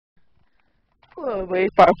Oh, wait,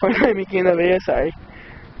 5.9 making the video, sorry.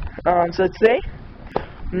 So today,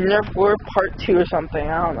 Nerf War Part 2 or something,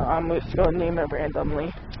 I don't know, I'm just going to name it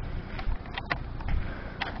randomly.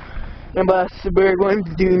 But we're going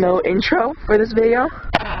to do no intro for this video.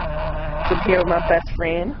 So I'm here with my best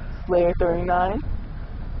friend, Slayer39.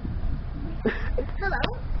 Hello,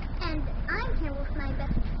 and I'm here with my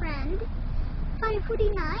best friend,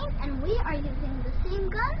 549, and we are using the same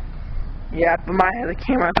gun. Yeah, but mine has a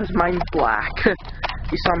camera because mine's black.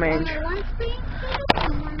 You saw my intro. One's being pink,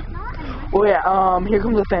 and one's not, and one's Well, yeah, here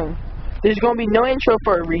comes the thing. There's going to be no intro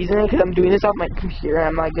for a reason, because I'm doing this off my computer.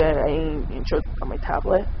 I'm not getting any intro on my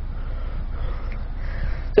tablet.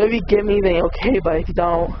 So if you give me, then okay, but if you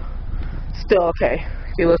don't, still okay.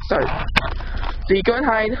 Okay, let's start. So you go and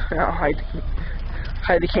hide. No, hide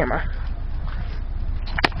the camera.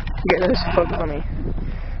 Okay, let's focus on me.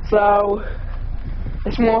 So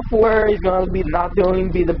this Nerf War is going to be not going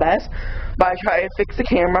to be the best, but I tried to fix the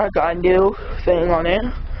camera, got a new thing on it,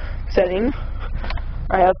 setting.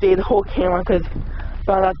 I updated the whole camera because I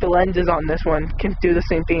found out the lenses on this one can do the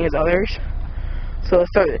same thing as others. So let's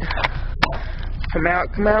start it. Come out,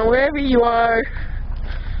 wherever you are.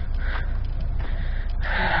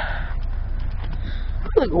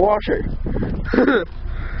 Look, washer.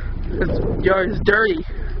 This yard is dirty.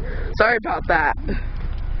 Sorry about that.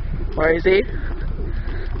 Where is he?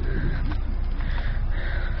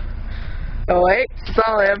 Oh wait,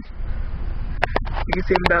 saw him. You can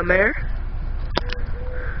see him down there.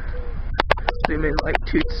 Zoom in like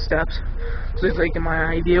 2 steps. So it's like in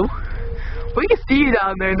my eye view. We can see you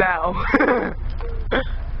down there now.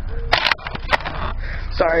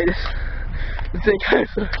 Sorry, this thing kind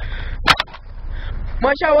of.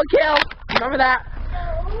 One shot, one kill. Remember that?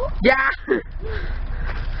 no. Yeah.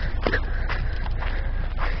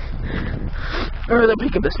 Or they'll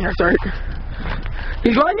pick up this next start.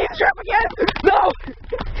 He's going to trap again. No.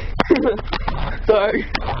 Sorry.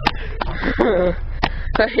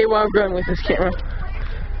 I hate where I'm going with this camera.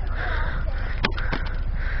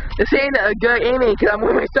 This ain't a good aiming because I'm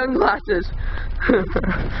wearing my sunglasses.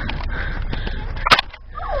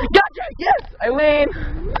 Gotcha! Yes! I win!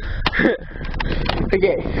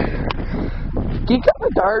 Okay. Can you cut the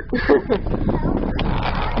dart?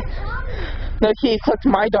 No, he took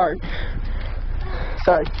my dart.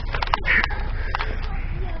 Sorry.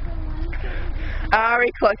 I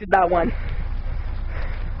already collected that one.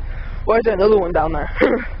 Where's another one down there?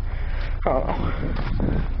 Oh.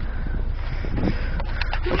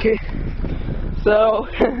 Okay. So,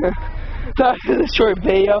 sorry for this short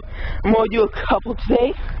video. I'm going to do a couple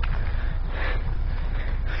today.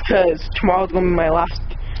 Because tomorrow's going to be my last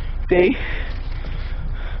day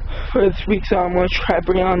for this week. So I'm going to try to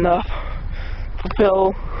bring on enough to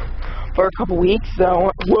fulfill for a couple weeks. So I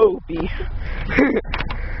want, whoa, be.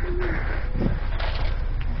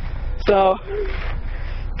 So,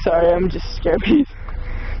 sorry, I'm just scared.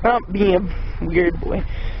 Not being a weird boy,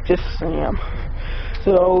 just I am.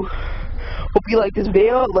 So, hope you like this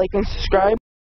video, like and subscribe.